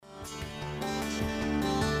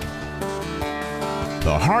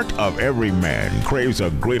The heart of every man craves a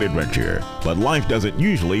great adventure, but life doesn't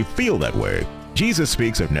usually feel that way. Jesus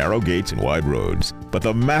speaks of narrow gates and wide roads, but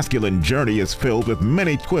the masculine journey is filled with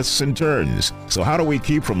many twists and turns. So how do we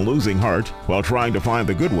keep from losing heart while trying to find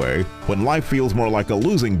the good way when life feels more like a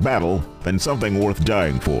losing battle than something worth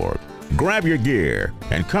dying for? Grab your gear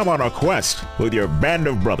and come on a quest with your band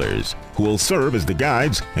of brothers who will serve as the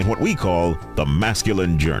guides in what we call the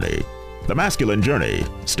masculine journey. The masculine journey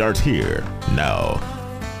starts here now.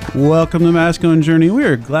 Welcome to Masculine Journey. We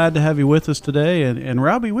are glad to have you with us today. And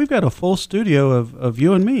Robbie, we've got a full studio of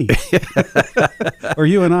you and me. Or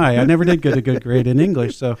you and I. I never did get a good grade in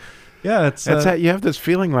English. So, yeah, it's... That's how you have this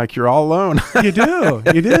feeling like you're all alone. You do.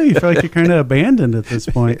 You do. You feel like you're kind of abandoned at this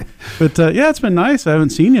point. But, yeah, it's been nice. I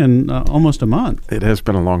haven't seen you in almost a month. It has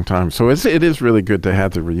been a long time. So it is really good to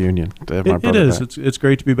have the reunion, to have my brother It is. back. It's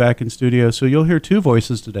great to be back in studio. So you'll hear two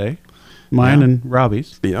voices today. Mine and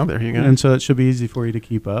Robbie's. Yeah, there you go. And so it should be easy for you to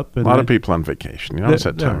keep up. And a lot of people on vacation. You know, it's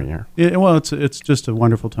that time of year. Yeah, well, it's just a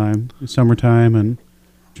wonderful time. It's summertime and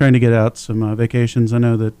trying to get out some vacations. I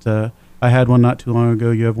know that I had one not too long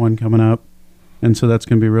ago. You have one coming up. And so that's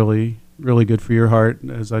going to be really, really good for your heart,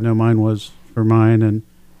 as I know mine was for mine and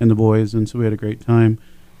the boys. And so we had a great time.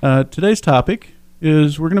 Today's topic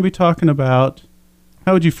is we're going to be talking about,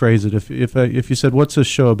 how would you phrase it? If you said, what's this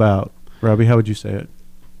show about, Robbie, how would you say it?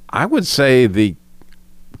 I would say the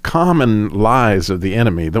common lies of the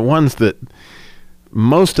enemy, the ones that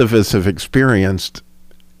most of us have experienced,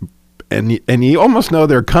 and you almost know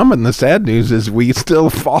they're coming. The sad news is we still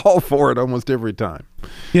fall for it almost every time.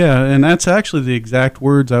 Yeah, and that's actually the exact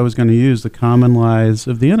words I was going to use, the common lies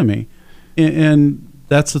of the enemy. And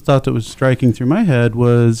that's the thought that was striking through my head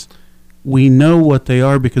was we know what they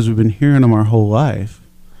are because we've been hearing them our whole life.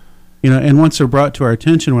 You know, and once they're brought to our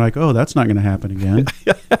attention, we're like, oh, that's not going to happen again.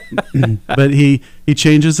 But he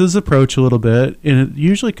changes his approach a little bit, and it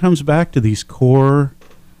usually comes back to these core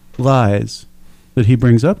lies that he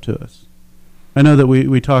brings up to us. I know that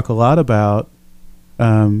we talk a lot about,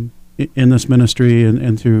 in this ministry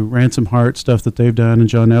and through Ransom Heart stuff that they've done in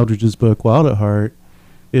John Eldridge's book, Wild at Heart,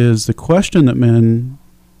 is the question that men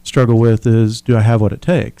struggle with is, do I have what it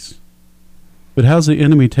takes? But how's the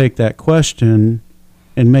enemy take that question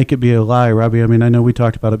and make it be a lie, Robbie? I mean, I know we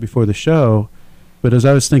talked about it before the show, but as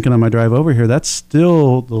I was thinking on my drive over here, that's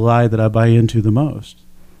still the lie that I buy into the most.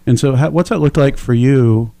 And so what's that look like for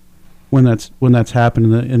you when that's happened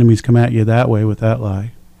and the enemies come at you that way with that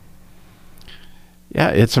lie? Yeah,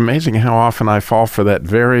 it's amazing how often I fall for that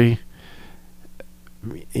very,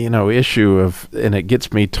 issue of, and it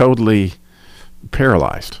gets me totally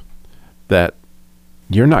paralyzed, that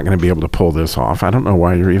you're not going to be able to pull this off. I don't know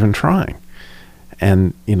why you're even trying.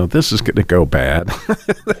 And, this is going to go bad.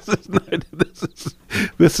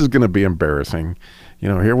 This is going to be embarrassing.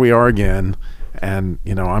 Here we are again. And,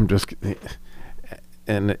 I'm just,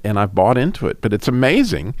 and I've bought into it. But it's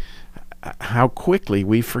amazing how quickly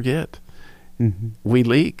we forget. Mm-hmm. We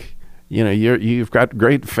leak. You've got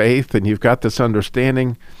great faith and you've got this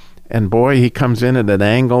understanding. And boy, he comes in at an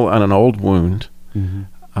angle on an old wound.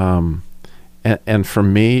 Mm-hmm. And for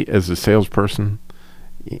me as a salesperson,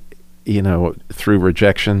 through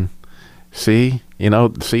rejection, see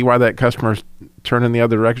why that customer's turning the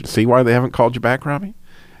other direction? See why they haven't called you back, Robbie?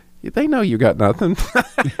 They know you got nothing.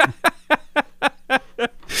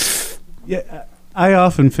 Yeah, I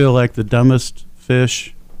often feel like the dumbest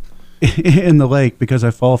fish in the lake because I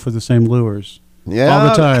fall for the same lures all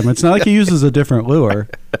the time. It's not like he uses a different lure.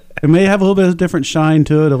 It may have a little bit of different shine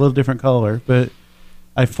to it, a little different color, but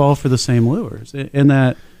I fall for the same lures. In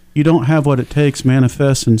that you don't have what it takes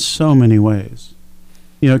manifests in so many ways.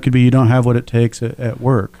 It could be you don't have what it takes at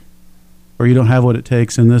work, or you don't have what it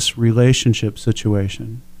takes in this relationship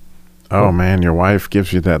situation. Oh, man, your wife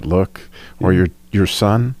gives you that look, or your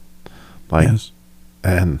son, like, yes.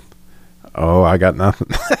 And, I got nothing.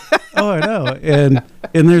 Oh, I know. And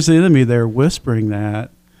there's the enemy there whispering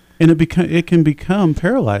that, and it can become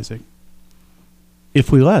paralyzing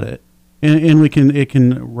if we let it. And it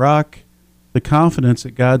can rock the confidence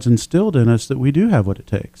that God's instilled in us that we do have what it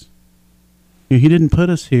takes. He didn't put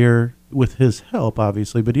us here with his help,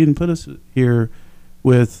 obviously, but he didn't put us here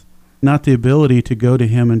with not the ability to go to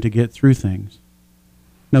him and to get through things.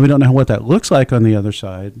 Now, we don't know what that looks like on the other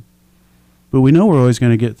side, but we know we're always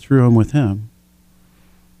going to get through them with him.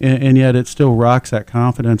 And yet it still rocks that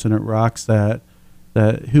confidence, and it rocks that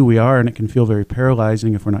who we are, and it can feel very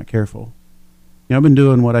paralyzing if we're not careful. I've been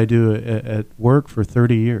doing what I do at work for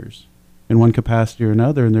 30 years. In one capacity or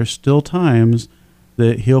another, and there's still times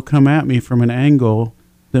that he'll come at me from an angle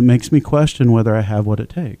that makes me question whether I have what it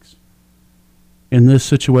takes. In this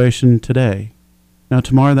situation today. Now,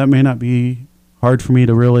 tomorrow that may not be hard for me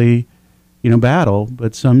to really, battle.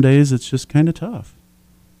 But some days it's just kind of tough,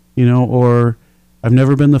 or I've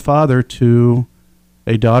never been the father to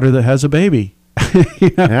a daughter that has a baby.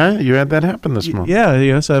 Yeah, you had that happen this month.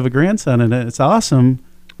 Yeah, so I have a grandson, and it's awesome,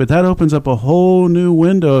 but that opens up a whole new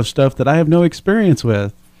window of stuff that I have no experience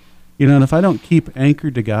with. And if I don't keep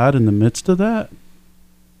anchored to God in the midst of that,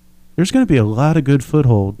 there's going to be a lot of good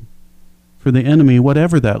foothold for the enemy,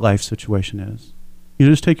 whatever that life situation is. You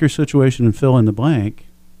just take your situation and fill in the blank,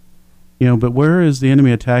 but where is the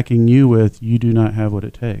enemy attacking you with, you do not have what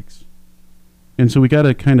it takes? And so we got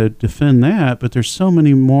to kind of defend that, but there's so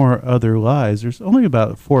many more other lies. There's only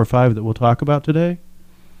about 4 or 5 that we'll talk about today,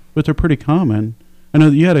 but they're pretty common. I know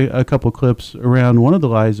that you had a couple clips around one of the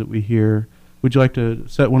lies that we hear. Would you like to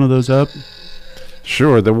set one of those up?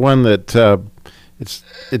 Sure. The one that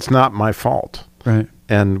it's not my fault. Right.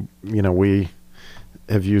 And, we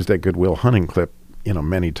have used that Good Will Hunting clip,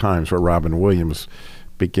 many times, where Robin Williams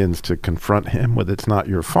begins to confront him with, it's not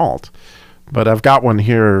your fault. But I've got one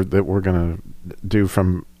here that we're going to do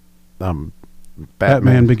from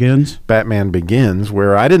Batman Begins. Batman Begins,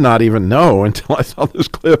 where I did not even know until I saw this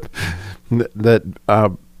clip that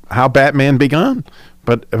how Batman begun.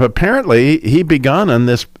 But apparently he begun in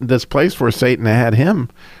this place where Satan had him,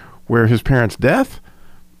 where his parents' death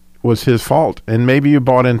was his fault. And maybe you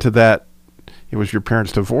bought into that it was your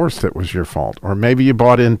parents' divorce that was your fault. Or maybe you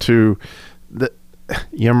bought into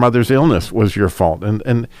your mother's illness was your fault,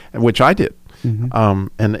 and which I did. Mm-hmm.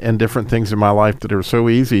 And different things in my life that are so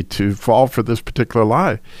easy to fall for this particular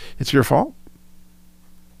lie. It's your fault.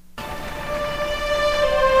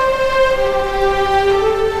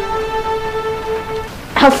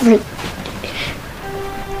 Alfred.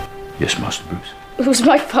 Yes, Master Bruce? It was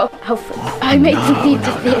my fault, Alfred. I made him leave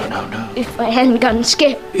the theater. No. If I hadn't gotten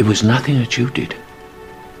scared. It was nothing that you did.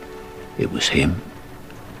 It was him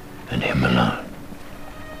and him alone.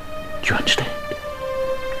 Do you understand?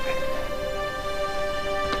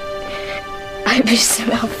 I miss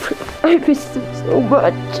him, Alfred. I miss him so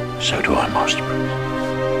much. So do I, Master Bruce.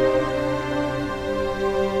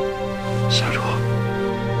 So do I.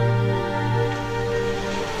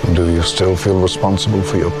 Do you still feel responsible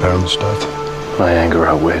for your parents' death? My anger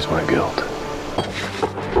outweighs my guilt.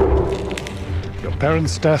 Your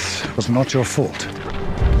parents' death was not your fault.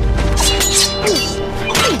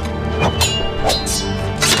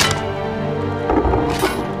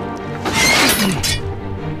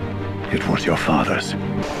 It was your father's.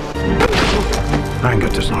 Anger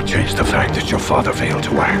does not change the fact that your father failed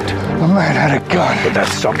to act. The man had a gun. Did that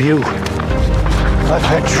stop you? I've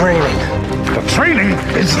had training. The training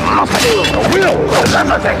is nothing. The will is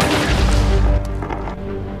everything.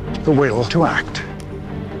 The will to act.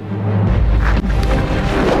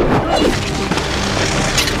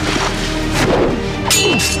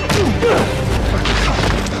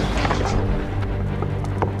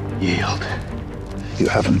 Yield. You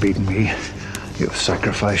haven't beaten me. You've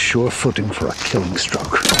sacrificed sure footing for a killing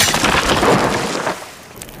stroke.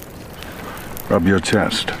 Rub your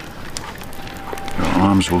chest. Your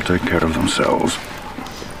arms will take care of themselves.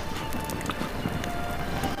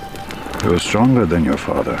 You're stronger than your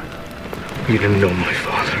father. You didn't know my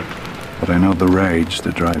father. But I know the rage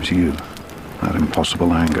that drives you. That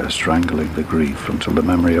impossible anger strangling the grief until the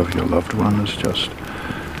memory of your loved one is just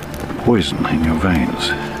poison in your veins.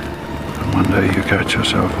 And one day you catch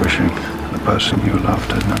yourself wishing the person you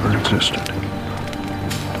loved had never existed.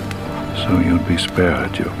 So you'd be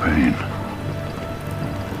spared your pain.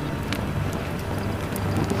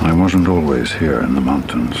 I wasn't always here in the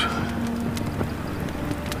mountains.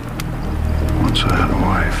 Once I had a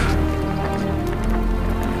wife.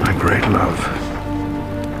 My great love.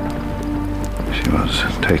 She was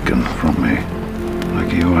taken from me.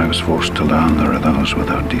 Like you, I was forced to learn there are those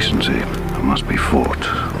without decency who must be fought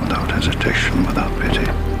without hesitation, without pity.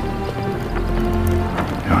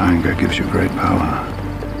 Your anger gives you great power.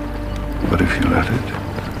 But if you let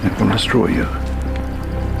it will destroy you.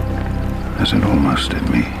 As it almost did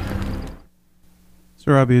me.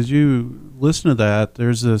 So, Robbie, as you listen to that,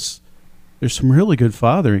 there's some really good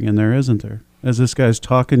fathering in there, isn't there? As this guy's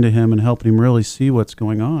talking to him and helping him really see what's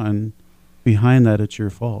going on, behind that, it's your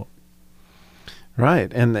fault.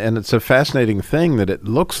 Right, and it's a fascinating thing that it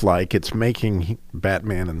looks like it's making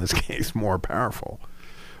Batman, in this case, more powerful.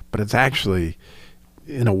 But it's actually,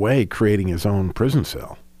 in a way, creating his own prison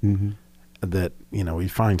cell. Mm-hmm. That, he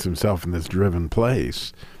finds himself in this driven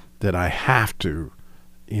place that I have to,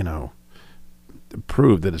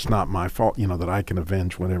 prove that it's not my fault, that I can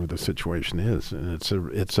avenge whatever the situation is. And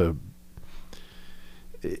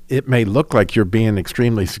it may look like you're being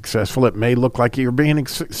extremely successful. It may look like you're being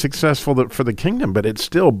successful for the kingdom, but it's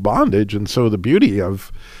still bondage. And so the beauty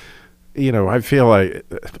of, I feel like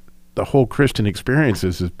the whole Christian experience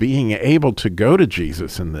is being able to go to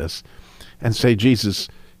Jesus in this and say, Jesus,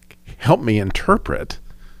 help me interpret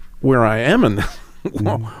where I am in this.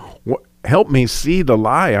 Help me see the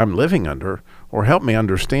lie I'm living under, or help me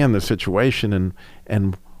understand the situation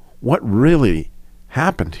and what really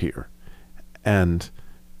happened here. And,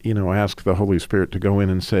 ask the Holy Spirit to go in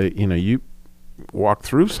and say, you walk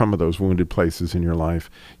through some of those wounded places in your life.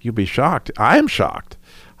 You'll be shocked. I am shocked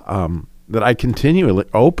that I continually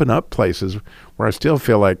open up places where I still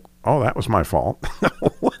feel like, oh, that was my fault.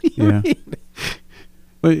 What do you mean?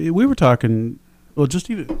 Well, we were talking, let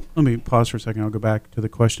me pause for a second. I'll go back to the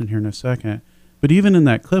question here in a second. But even in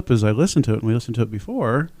that clip, as I listened to it, and we listened to it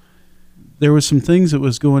before, there was some things that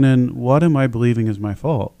was going in, what am I believing is my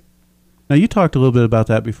fault? Now, you talked a little bit about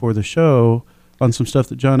that before the show on some stuff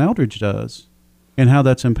that John Eldredge does and how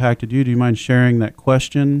that's impacted you. Do you mind sharing that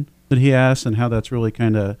question that he asked and how that's really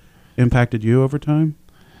kind of impacted you over time?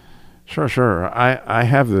 Sure. I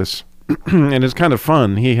have this, and it's kind of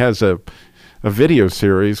fun. He has a video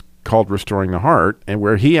series called Restoring the Heart, and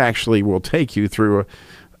where he actually will take you through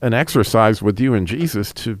an exercise with you and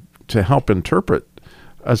Jesus to help interpret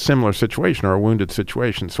a similar situation or a wounded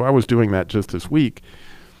situation. So I was doing that just this week,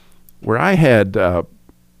 where I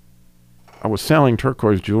was selling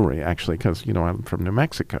turquoise jewelry, actually, because, I'm from New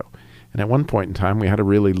Mexico. And at one point in time, we had a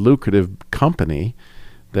really lucrative company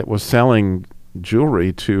that was selling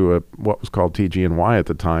jewelry to what was called TG&Y at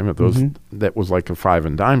the time. That was like a 5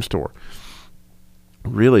 and dime store,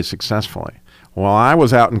 really successfully. While I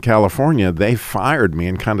was out in California, they fired me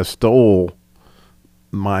and kind of stole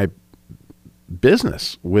my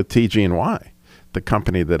business with TG&Y, the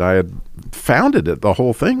company that I had founded the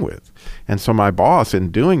whole thing with. And so my boss,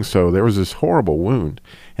 in doing so, there was this horrible wound.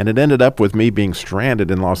 And it ended up with me being stranded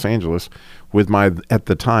in Los Angeles with my, at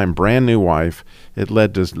the time, brand new wife. It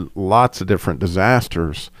led to lots of different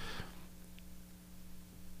disasters.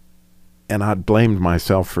 And I'd blamed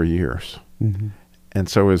myself for years. Mm-hmm. And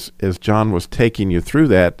so as John was taking you through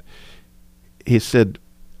that, he said,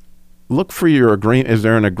 look for your agreement. Is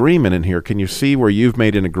there an agreement in here? Can you see where you've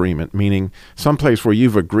made an agreement? Meaning someplace where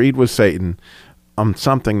you've agreed with Satan on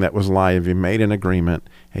something that was a lie. Have you made an agreement?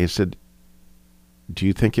 And he said, do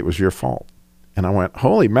you think it was your fault? And I went,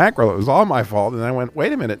 holy mackerel, it was all my fault. And I went,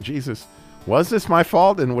 wait a minute, Jesus, was this my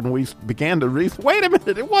fault? And when we began to wait a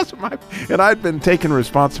minute, it wasn't my, and I'd been taking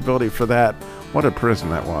responsibility for that. What a prison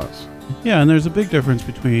that was. Yeah, and there's a big difference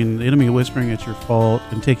between the enemy whispering it's your fault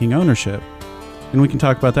and taking ownership. And we can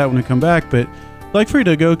talk about that when we come back. But I'd like for you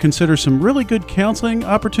to go consider some really good counseling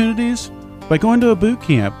opportunities by going to a boot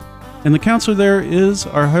camp. And the counselor there is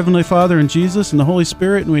our Heavenly Father and Jesus and the Holy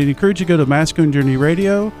Spirit. And we encourage you to go to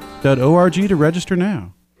masculinejourneyradio.org to register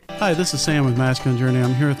now. Hi, this is Sam with Masculine Journey.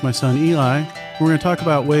 I'm here with my son Eli. We're going to talk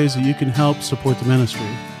about ways that you can help support the ministry.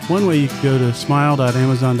 One way, you can go to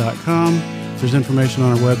smile.amazon.com. There's information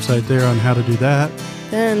on our website there on how to do that.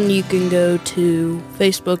 Then you can go to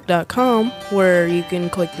facebook.com where you can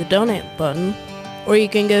click the donate button, or you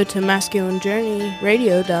can go to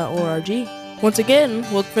masculinejourneyradio.org. Once again,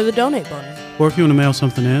 look for the donate button. Or if you want to mail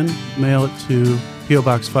something in, mail it to P.O.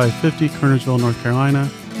 Box 550, Kernersville, North Carolina,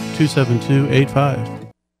 27285.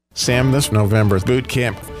 Sam, this November, boot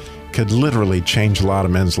camp could literally change a lot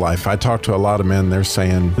of men's life. I talk to a lot of men, they say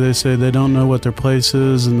they don't know what their place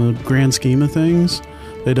is in the grand scheme of things.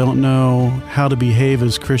 They don't know how to behave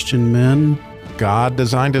as Christian men. God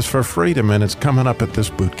designed us for freedom, and it's coming up at this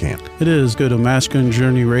boot camp. It is. Go to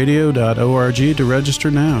masculinejourneyradio.org to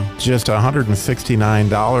register now. Just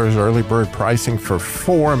 $169 early bird pricing for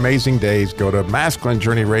 4 amazing days. Go to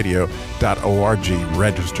masculinejourneyradio.org.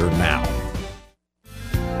 Register now.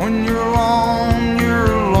 When you're alone, you're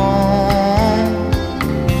alone.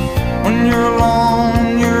 When you're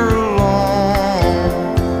alone, you're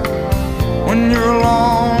alone. When you're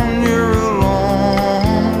alone, you're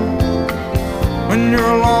alone. When you're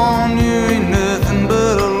alone, you ain't nothing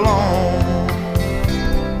but alone.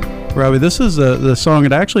 Robbie, this is the song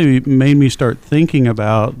that actually made me start thinking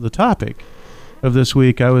about the topic of this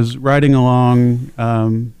week. I was riding along,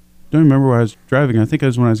 don't remember where I was driving. I think it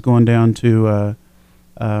was when I was going down to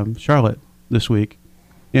Charlotte this week,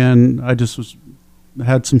 and I just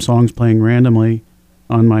had some songs playing randomly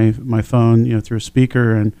on my phone, through a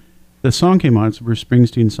speaker, and the song came on. It's a Bruce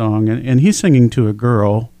Springsteen song, and he's singing to a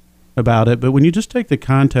girl about it. But when you just take the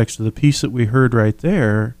context of the piece that we heard right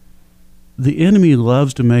there, the enemy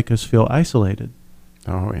loves to make us feel isolated.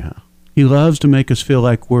 Oh yeah, he loves to make us feel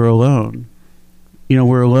like we're alone.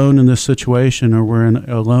 we're alone in this situation, or we're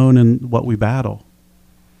alone in what we battle.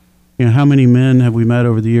 How many men have we met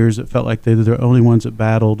over the years that felt like they're the only ones that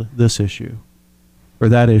battled this issue or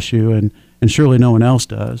that issue, and surely no one else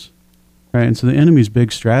does, right? And so the enemy's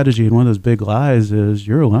big strategy and one of those big lies is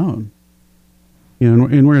you're alone. And we're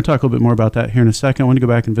going to talk a little bit more about that here in a second. I want to go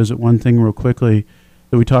back and visit one thing real quickly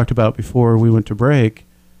that we talked about before we went to break,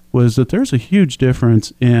 was that there's a huge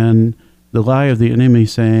difference in the lie of the enemy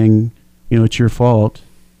saying, it's your fault,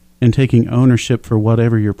 and taking ownership for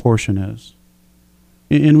whatever your portion is.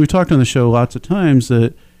 And we've talked on the show lots of times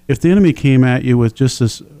that if the enemy came at you with just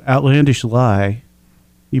this outlandish lie,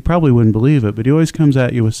 you probably wouldn't believe it, but he always comes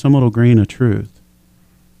at you with some little grain of truth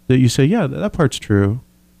that you say, yeah, that part's true.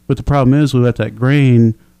 But the problem is we let that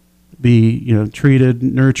grain be, treated,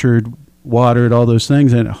 nurtured, watered, all those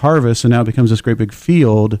things, and it harvests, and now it becomes this great big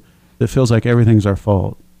field that feels like everything's our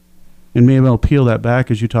fault. And maybe I'll peel that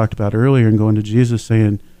back, as you talked about earlier, and go into Jesus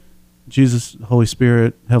saying, Jesus, Holy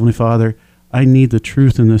Spirit, Heavenly Father, I need the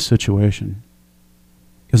truth in this situation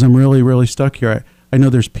because I'm really, really stuck here. I know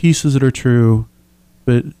there's pieces that are true,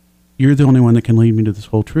 but you're the only one that can lead me to this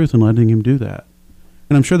whole truth, and letting him do that.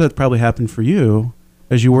 And I'm sure that probably happened for you.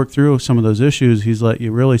 As you work through some of those issues, he's let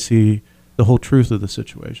you really see the whole truth of the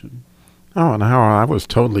situation. Oh, and how I was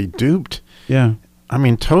totally duped. Yeah. I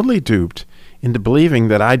mean, totally duped into believing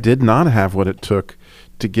that I did not have what it took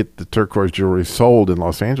to get the turquoise jewelry sold in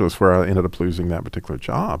Los Angeles, where I ended up losing that particular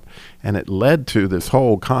job. And it led to this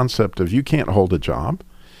whole concept of you can't hold a job.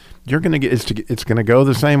 You're going to get, it's going to go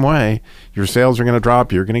the same way. Your sales are going to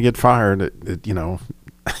drop. You're going to get fired,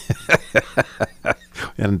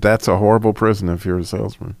 and that's a horrible prison if you're a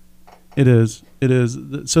salesman. It is. It is.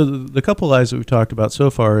 So the couple lies that we've talked about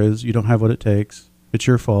so far is you don't have what it takes. It's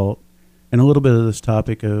your fault. And a little bit of this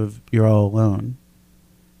topic of you're all alone.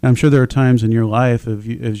 And I'm sure there are times in your life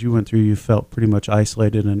as you went through, you felt pretty much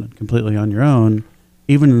isolated and completely on your own,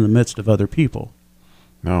 even in the midst of other people.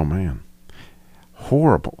 Oh, man.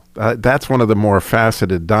 Horrible. That's one of the more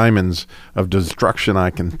faceted diamonds of destruction I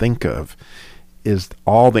can think of, is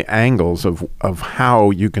all the angles of how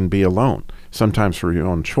you can be alone. Sometimes for your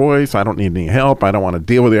own choice. I don't need any help. I don't want to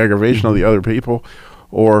deal with the aggravation of the other people.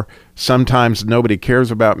 Or sometimes nobody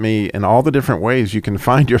cares about me, and all the different ways you can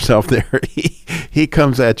find yourself there. He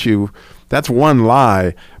comes at you. That's one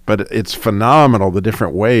lie, but it's phenomenal the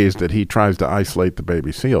different ways that he tries to isolate the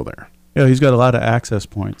baby seal there. Yeah, he's got a lot of access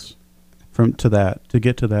points to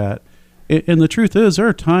get to that. And the truth is, there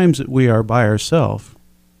are times that we are by ourselves,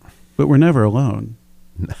 but we're never alone.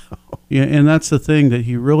 No. Yeah, and that's the thing that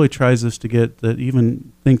he really tries us to get, that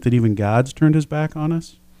even God's turned his back on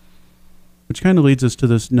us. Which kind of leads us to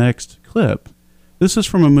this next clip. This is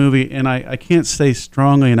from a movie, and I can't say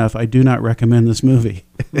strongly enough, I do not recommend this movie.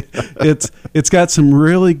 It's got some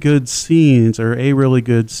really good scenes, or a really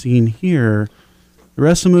good scene here. The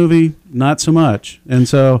rest of the movie, not so much. And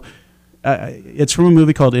so it's from a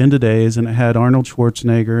movie called End of Days, and it had Arnold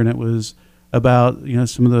Schwarzenegger, and it was about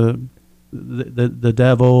some of the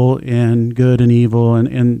devil and good and evil.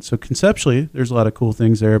 And so conceptually, there's a lot of cool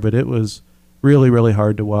things there, but it was really, really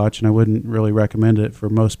hard to watch, and I wouldn't really recommend it for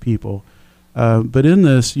most people. But in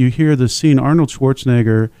this, you hear the scene. Arnold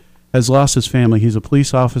Schwarzenegger has lost his family. He's a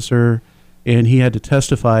police officer, and he had to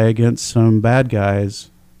testify against some bad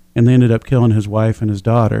guys, and they ended up killing his wife and his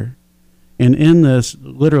daughter. And in this,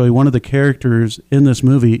 literally, one of the characters in this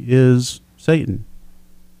movie is Satan.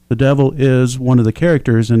 The devil is one of the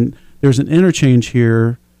characters, and there's an interchange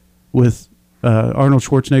here with Arnold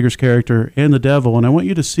Schwarzenegger's character and the devil, and I want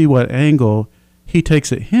you to see what angle he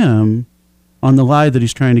takes at him on the lie that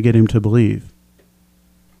he's trying to get him to believe.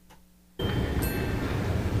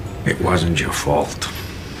 It wasn't your fault.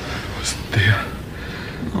 I wasn't there.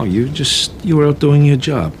 Oh, you were out doing your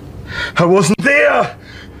job. I wasn't there!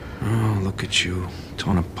 Oh, look at you,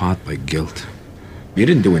 torn apart by guilt. You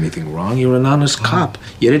didn't do anything wrong. You were an honest cop.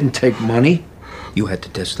 You didn't take money. You had to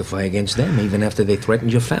testify against them even after they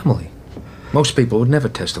threatened your family. Most people would never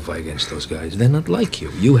testify against those guys. They're not like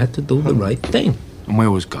you. You had to do the right thing. And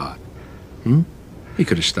where was God? He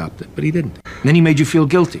could have stopped it, but he didn't. And then he made you feel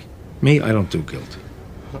guilty. Me, I don't do guilt.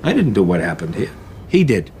 I didn't do what happened here. He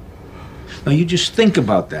did. Now you just think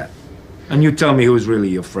about that. And you tell me who's really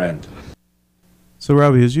your friend. So,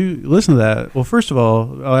 Robbie, as you listen to that, well, first of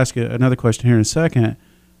all, I'll ask you another question here in a second.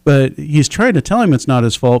 But he's trying to tell him it's not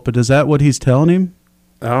his fault, but is that what he's telling him?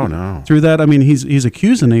 Oh, no. Through that, I mean, he's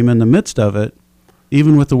accusing him in the midst of it.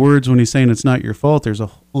 Even with the words when he's saying it's not your fault, there's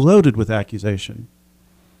a loaded with accusation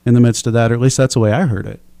in the midst of that, or at least that's the way I heard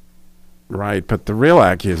it. Right, but the real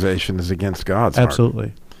accusation is against God's heart.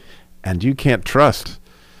 Absolutely. And you can't trust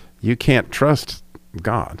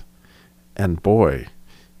God. And boy,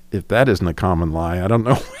 if that isn't a common lie, I don't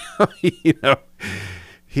know. You know,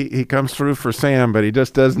 he comes through for Sam, but he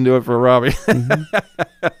just doesn't do it for Robbie.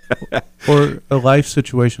 Or a life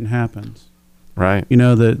situation happens. Right. You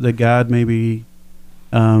know, that God maybe,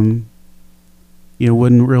 wouldn't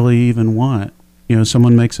really even want. You know,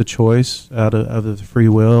 someone makes a choice out of the free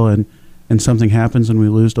will, and something happens and we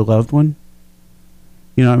lose a loved one.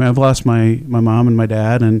 You know, I mean, I've lost my mom and my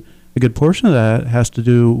dad, and a good portion of that has to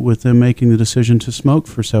do with them making the decision to smoke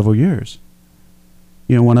for several years.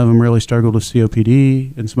 You know, one of them really struggled with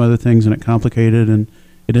COPD and some other things, and it complicated, and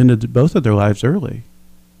it ended both of their lives early.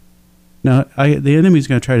 Now, the enemy's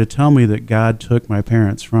going to try to tell me that God took my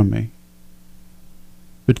parents from me.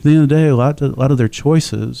 But at the end of the day, a lot of their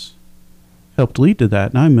choices helped lead to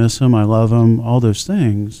that. And I miss them, I love them, all those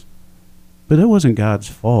things. But it wasn't God's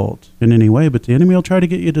fault in any way. But the enemy will try to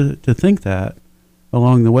get you to think that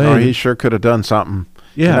along the way. Oh, he sure could have done something.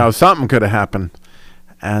 Yeah. You know, something could have happened.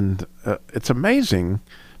 And it's amazing,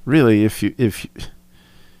 really, if you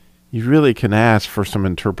really can ask for some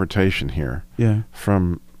interpretation here. Yeah.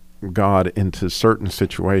 From God into certain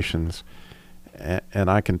situations.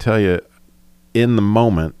 And I can tell you, in the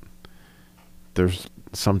moment, there's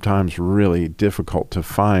sometimes really difficult to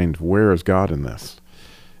find where is God in this.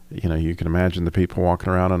 You know, you can imagine the people walking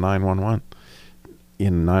around on 911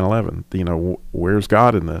 in 9/11. You know, where's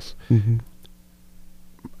God in this? Mm-hmm.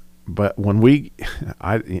 But when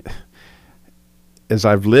as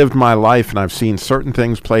I've lived my life and I've seen certain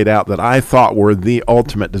things played out that I thought were the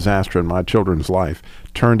ultimate disaster in my children's life,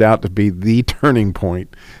 turned out to be the turning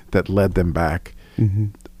point that led them back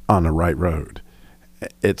on the right road.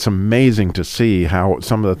 It's amazing to see how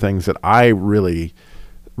some of the things that I really,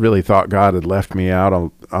 really thought God had left me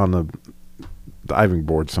out on the diving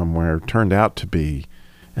board somewhere turned out to be.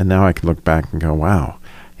 And now I can look back and go, wow,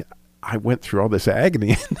 I went through all this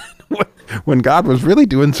agony when God was really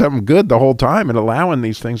doing something good the whole time and allowing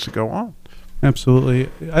these things to go on. Absolutely.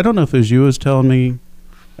 I don't know if it was you was telling me,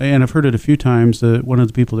 and I've heard it a few times, that one of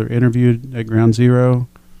the people that were interviewed at Ground Zero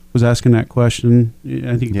was asking that question.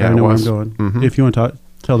 I think you probably know where I'm going. Mm-hmm. If you want to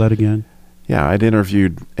tell that again. Yeah, I'd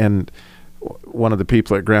interviewed, and one of the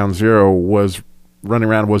people at Ground Zero was running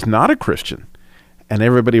around, was not a Christian. And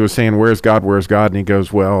everybody was saying, where's God, where's God? And he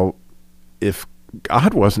goes, well, if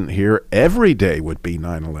God wasn't here, every day would be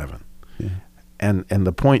 9/11. Yeah. And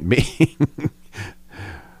the point being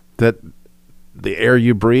that the air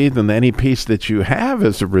you breathe and any peace that you have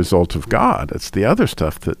is a result of God. It's the other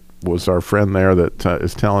stuff that was our friend there that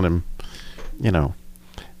is telling him, you know.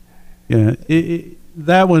 Yeah,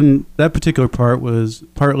 that particular part was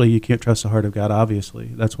partly you can't trust the heart of God,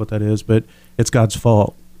 obviously. That's what that is, but it's God's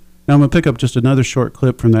fault. Now I'm going to pick up just another short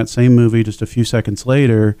clip from that same movie just a few seconds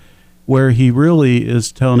later where he really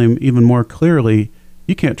is telling him even more clearly,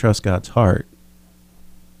 you can't trust God's heart.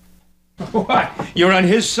 What? You're on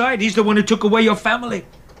his side? He's the one who took away your family.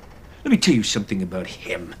 Let me tell you something about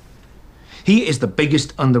him. He is the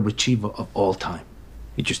biggest underachiever of all time.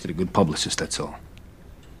 He's just a good publicist, that's all.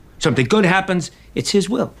 Something good happens, it's his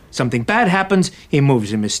will. Something bad happens, he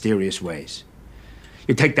moves in mysterious ways.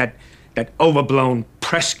 You take that overblown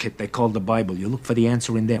press kit they call the Bible, you look for the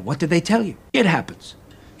answer in there. What did they tell you? It happens.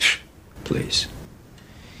 Please.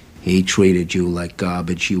 He treated you like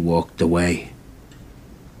garbage, you walked away.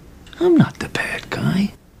 I'm not the bad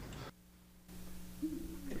guy.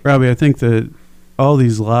 Robbie, I think that all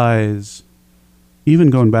these lies, even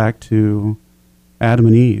going back to Adam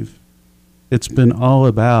and Eve, it's been all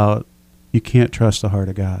about you can't trust the heart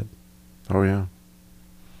of God. Oh, yeah.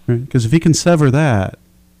 Right? Because if he can sever that,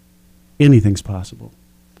 anything's possible.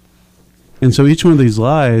 And so each one of these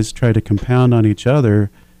lies try to compound on each other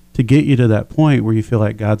to get you to that point where you feel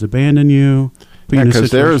like God's abandoned you. Yeah,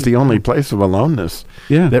 because there is the only place of aloneness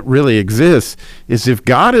that really exists is if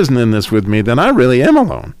God isn't in this with me, then I really am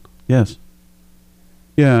alone. Yes.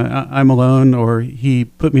 Yeah, I'm alone, or he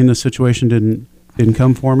put me in this situation, didn't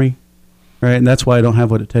come for me, right? And that's why I don't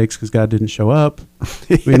have what it takes because God didn't show up.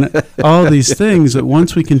 I mean, all these things that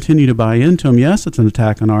once we continue to buy into them, yes, it's an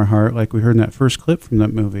attack on our heart, like we heard in that first clip from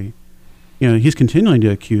that movie. You know, he's continuing to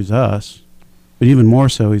accuse us, but even more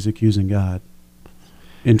so, he's accusing God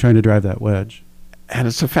in trying to drive that wedge. And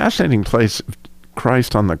it's a fascinating place.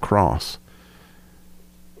 Christ on the cross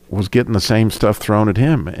was getting the same stuff thrown at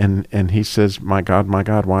him. And he says, my God,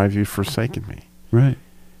 why have you forsaken me? Right.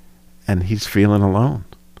 And he's feeling alone.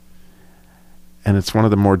 And it's one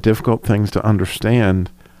of the more difficult things to understand,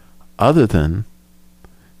 other than,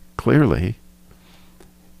 clearly,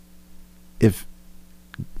 if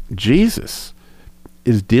Jesus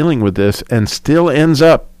is dealing with this and still ends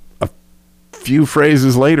up few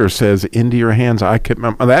phrases later says, into your hands I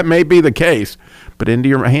commit. That may be the case, but into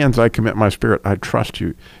your hands I commit my spirit. I trust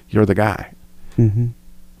you. You're the guy. Mm-hmm.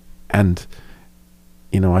 And,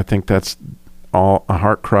 I think that's all a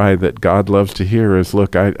heart cry that God loves to hear is,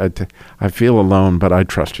 look, I feel alone, but I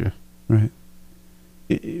trust you. Right.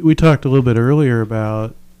 We talked a little bit earlier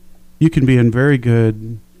about you can be in very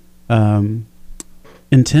good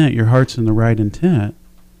intent. Your heart's in the right intent.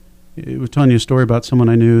 I was telling you a story about someone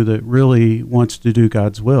I knew that really wants to do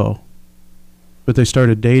God's will. But they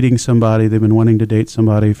started dating somebody. They've been wanting to date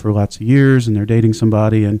somebody for lots of years, and they're dating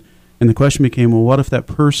somebody. And the question became, well, what if that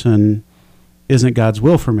person isn't God's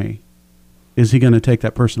will for me? Is he going to take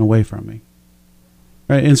that person away from me?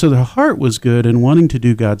 Right? And so their heart was good in wanting to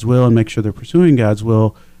do God's will and make sure they're pursuing God's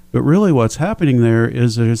will. But really what's happening there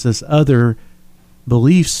is there's this other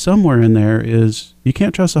belief somewhere in there is you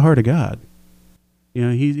can't trust the heart of God.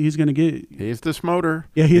 He's going to get... He's the smoter.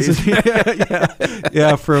 Yeah,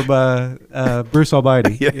 yeah, from Bruce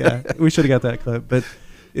Almighty. Yeah, we should have got that clip. But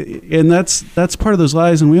and that's part of those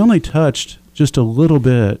lies, and we only touched just a little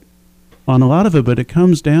bit on a lot of it, but it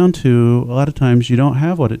comes down to a lot of times you don't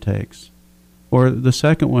have what it takes. Or the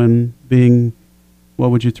second one being,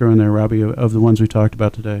 what would you throw in there, Robbie, of the ones we talked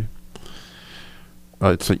about today?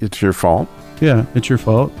 It's your fault. Yeah, it's your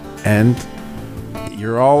fault. And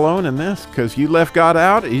you're all alone in this because you left God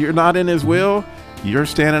out. You're not in his will. You're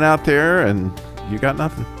standing out there and you got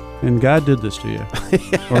nothing. And God did this to you.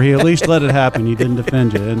 Or he at least let it happen. He didn't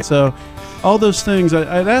defend you. And so all those things,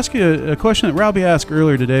 I'd ask you a question that Robbie asked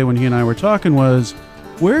earlier today when he and I were talking was,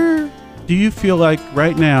 where do you feel like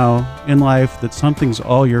right now in life that something's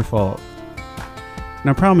all your fault? And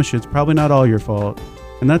I promise you, it's probably not all your fault.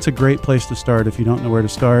 And that's a great place to start if you don't know where to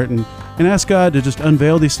start. And ask God to just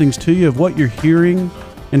unveil these things to you of what you're hearing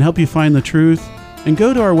and help you find the truth. And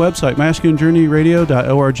go to our website,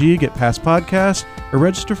 masculinejourneyradio.org, get past podcasts, or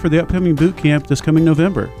register for the upcoming boot camp this coming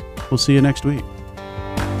November. We'll see you next week.